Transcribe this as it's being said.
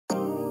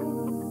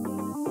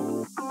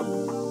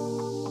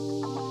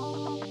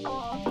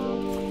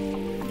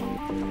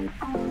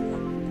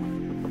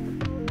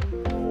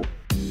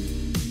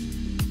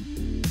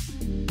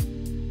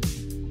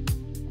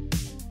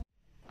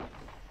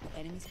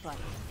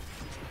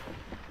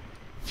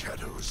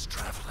Shadows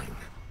traveling.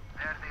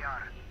 There they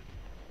are.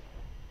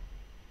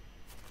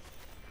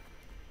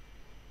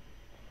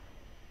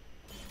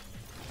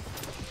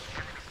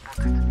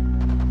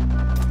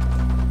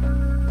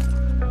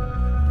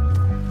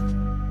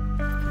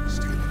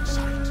 Stealing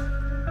sight.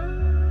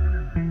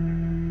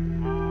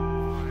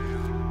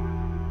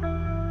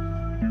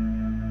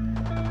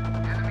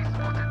 Enemy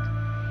spotted.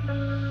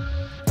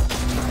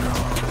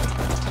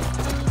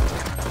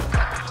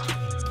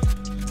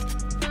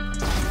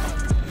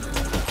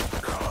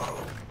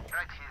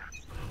 Right here.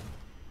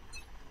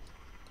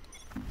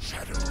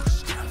 Shadows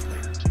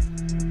traveling.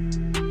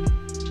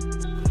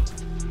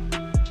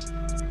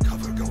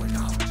 Cover going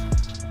out.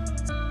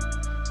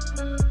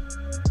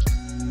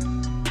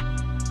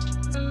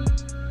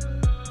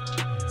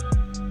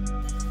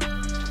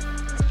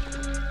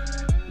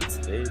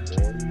 Hey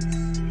boys.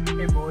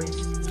 Hey boys.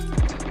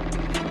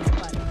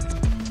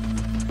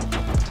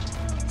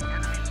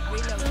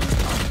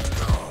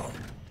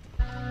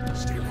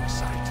 Stealing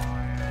sight.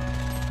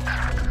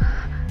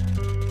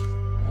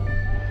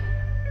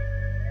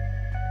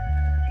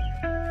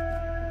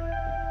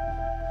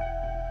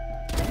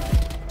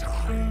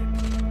 Die.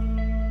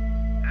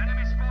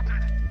 Enemy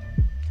spotted.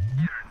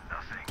 You're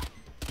nothing.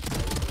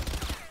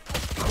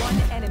 One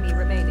enemy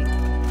remaining.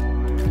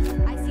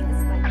 I see the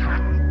spike.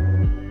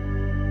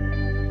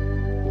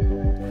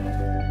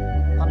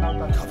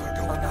 Cover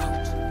going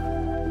out.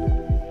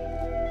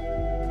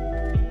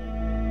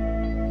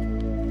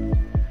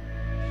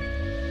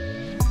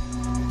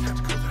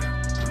 Can't go there.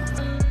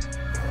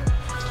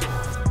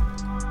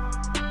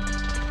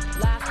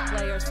 Last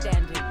player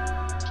standing.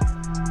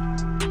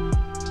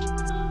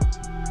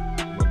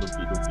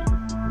 Lupi.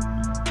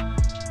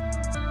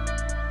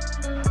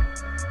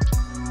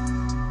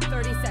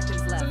 30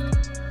 seconds left.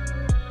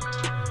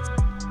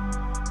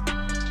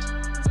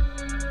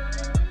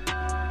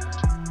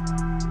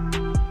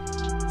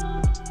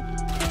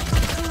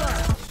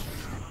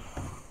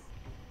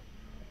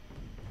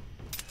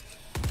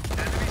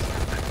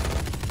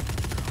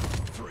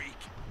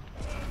 Freak.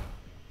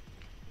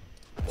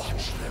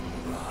 Watch them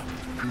run.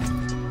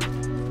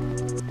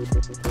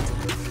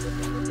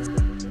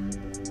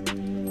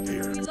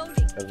 Here.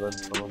 Reloading. Heaven,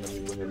 someone let me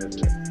go ahead and do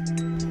it.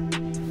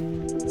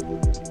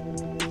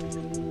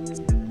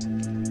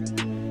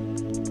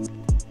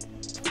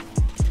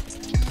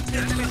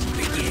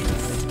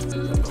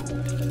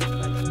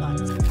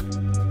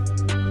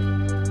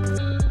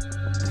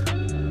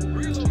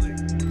 Reloading.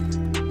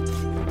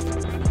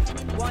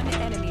 One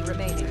enemy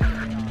remaining.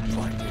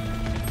 Blinding.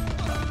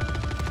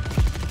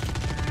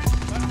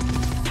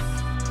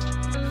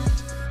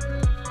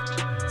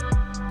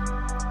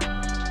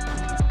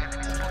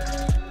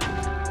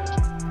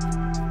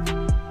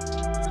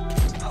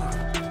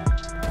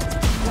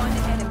 One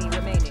enemy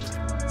remaining.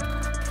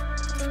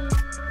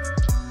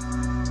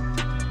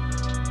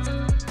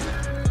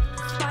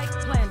 Spike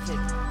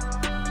planted.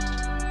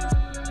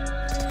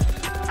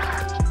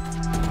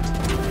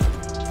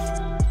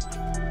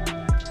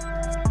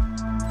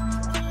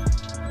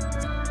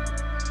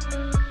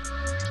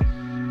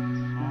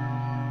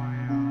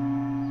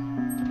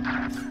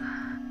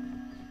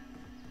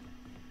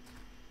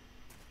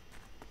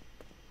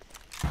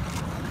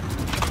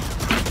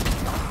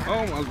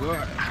 Oh my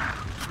god.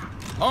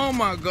 Oh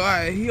my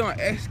god, he on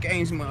X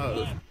Games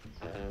mode.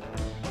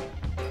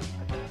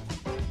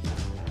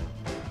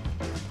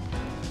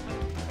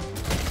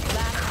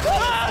 Last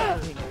player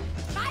standing.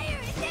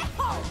 Fire in the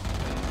hole!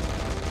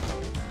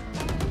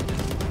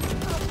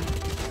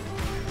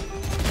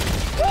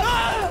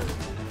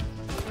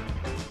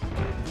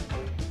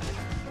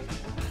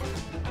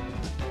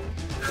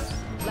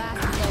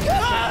 Last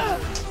player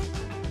standing.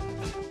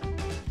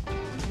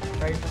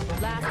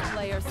 Last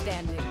player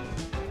standing.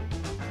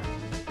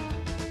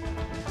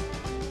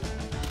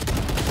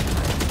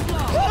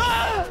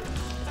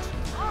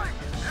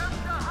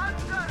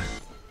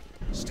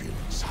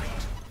 Stealing sight.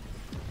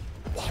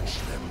 Watch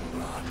them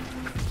run.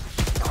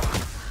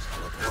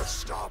 Teleport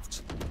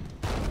stopped.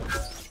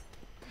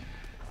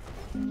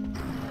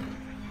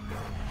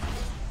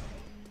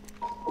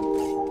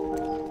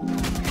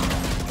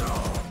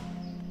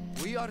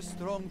 We are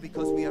strong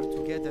because we are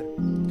together.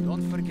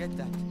 Don't forget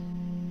that.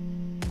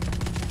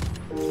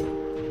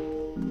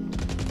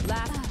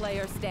 Last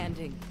player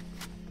standing.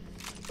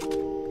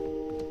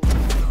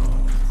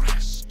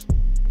 Rest.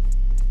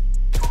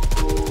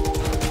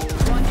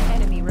 One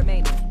enemy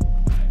remaining.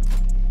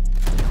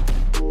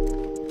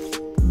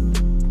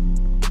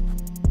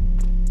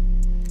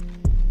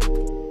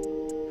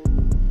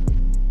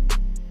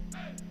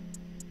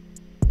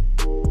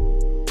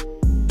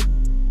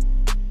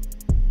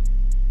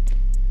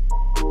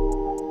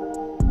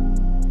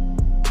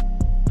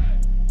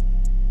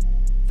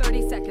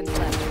 Seconds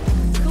left.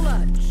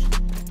 Clutch.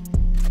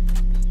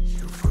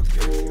 You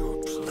forget your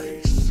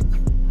place.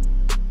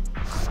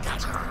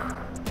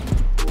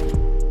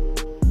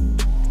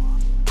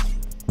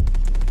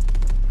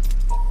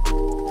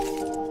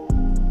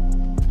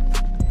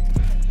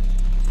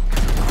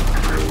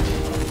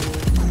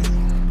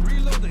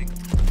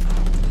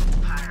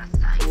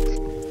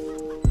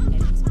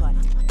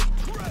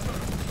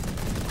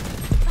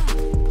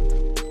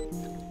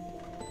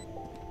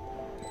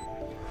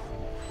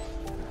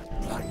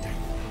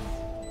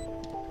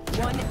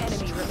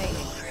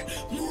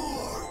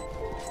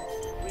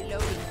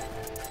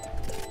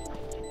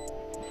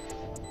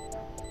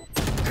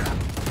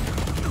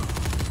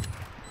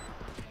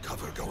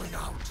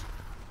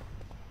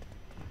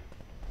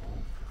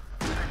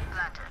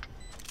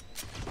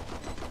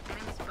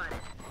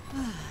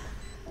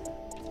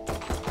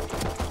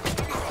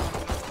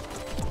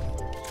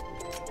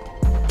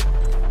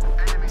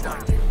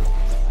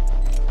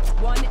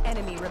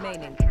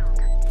 remaining.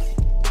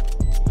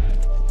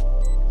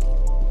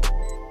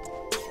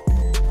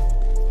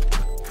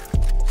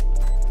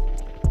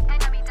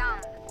 Enemy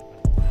down.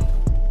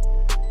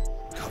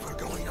 Cover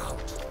going out.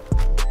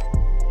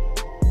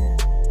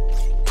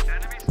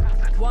 Enemy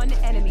spotted. One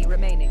enemy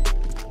remaining.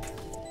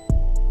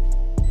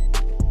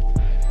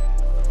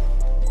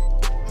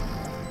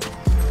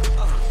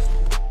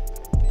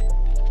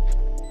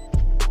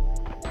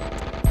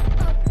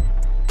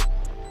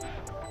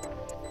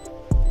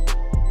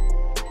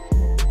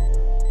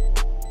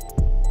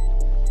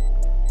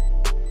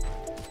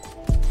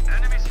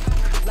 Enemy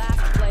spotted.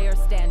 Last player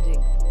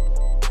standing.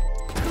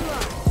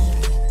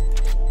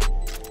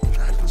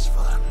 That was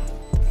fun.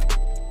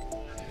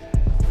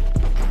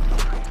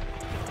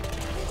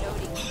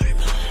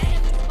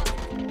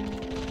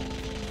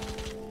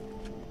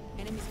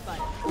 Enemy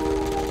spotted.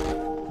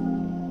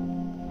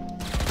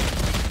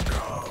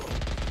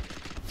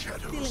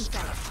 Shadows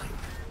traveling.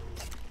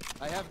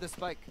 I have the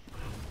spike.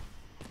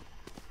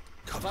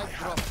 Cover Spike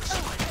have drop. the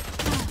spike.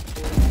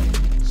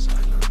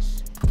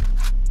 Silence.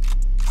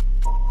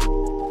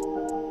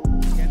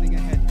 Scanning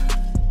ahead.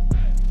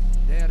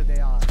 There they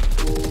are.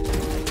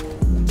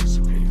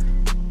 Disappear.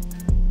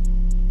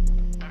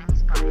 Enemy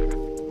spotted.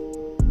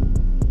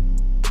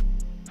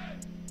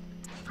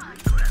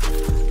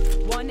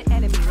 One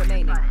enemy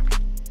remaining.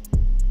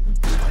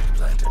 Spike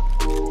planted.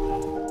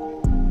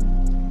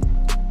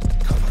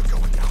 Cover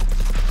going out.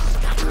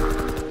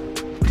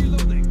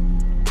 Reloading.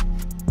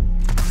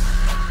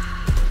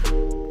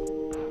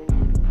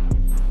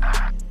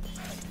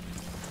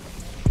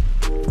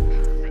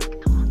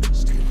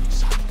 Stealing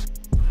sight.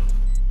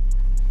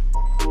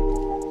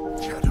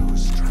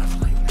 Shadows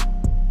traveling.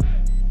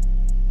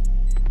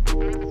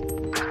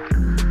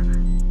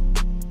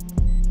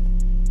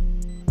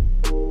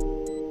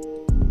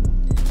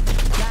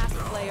 Last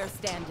player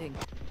standing.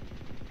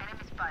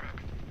 Enemy spotted.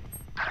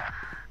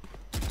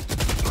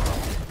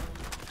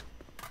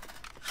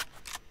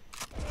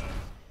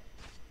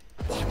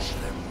 Watch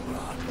them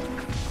run.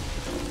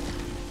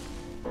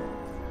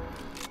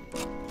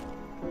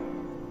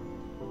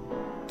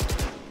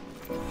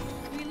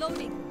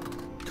 Reloading.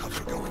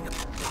 Cover going up.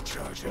 No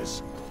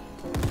charges.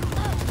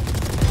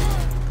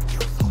 You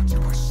thought you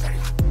were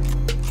safe.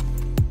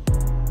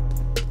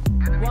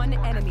 One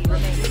enemy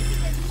remaining.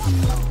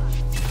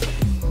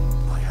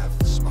 I have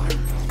the spike.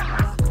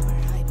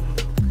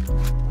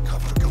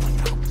 Cover going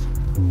out.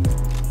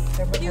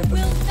 You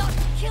will not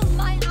kill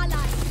my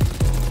ally.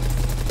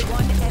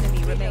 One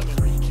enemy remaining.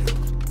 Free kill.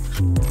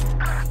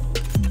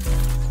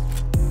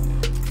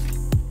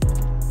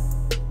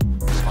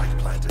 Spike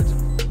planted.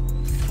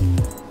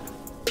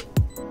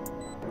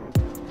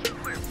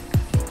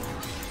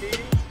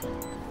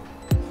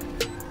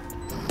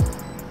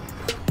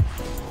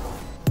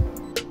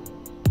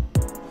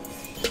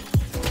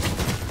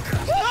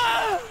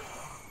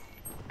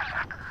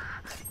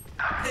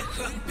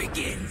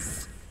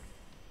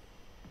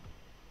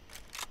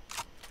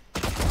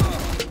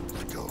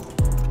 Let go.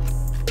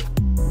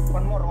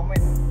 One more,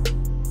 Omen.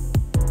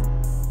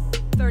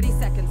 30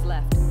 seconds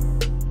left.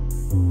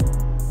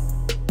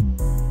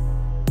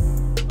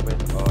 Wait,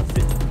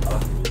 switch.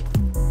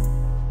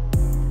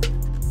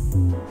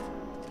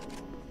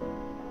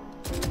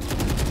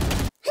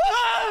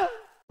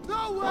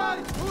 No way!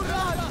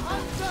 Hurrah! The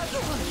hunter!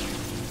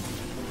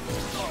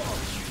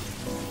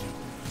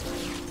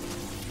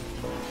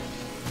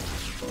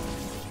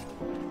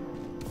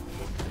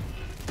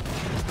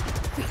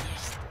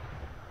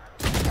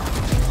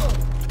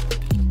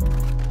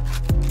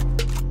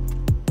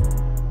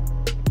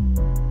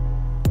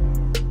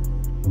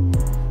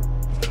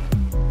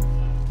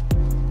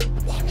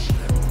 Watch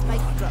them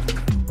run.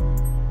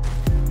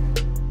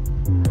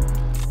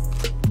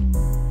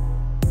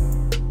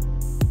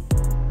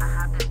 I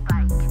have the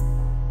spike.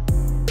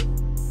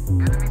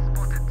 Enemy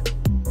spotted.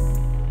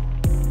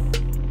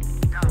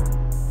 Down.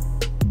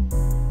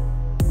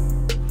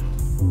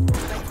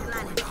 Cover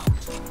going out.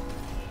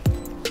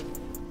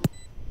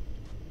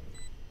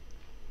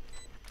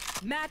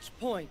 Match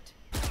point.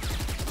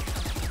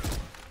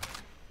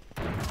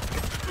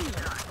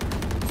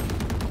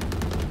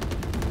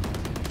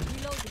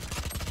 Reloading.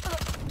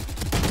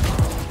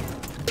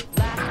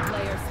 Last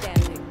player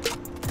standing.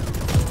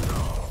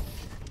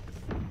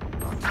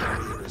 Our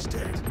carrier is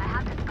dead. I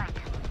have the spike.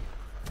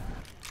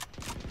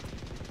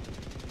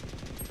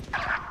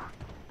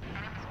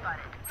 Enemy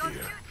spotted. Your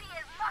Here. duty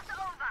is not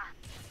over.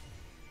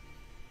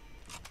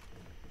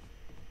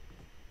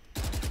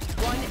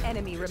 One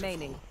enemy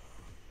remaining.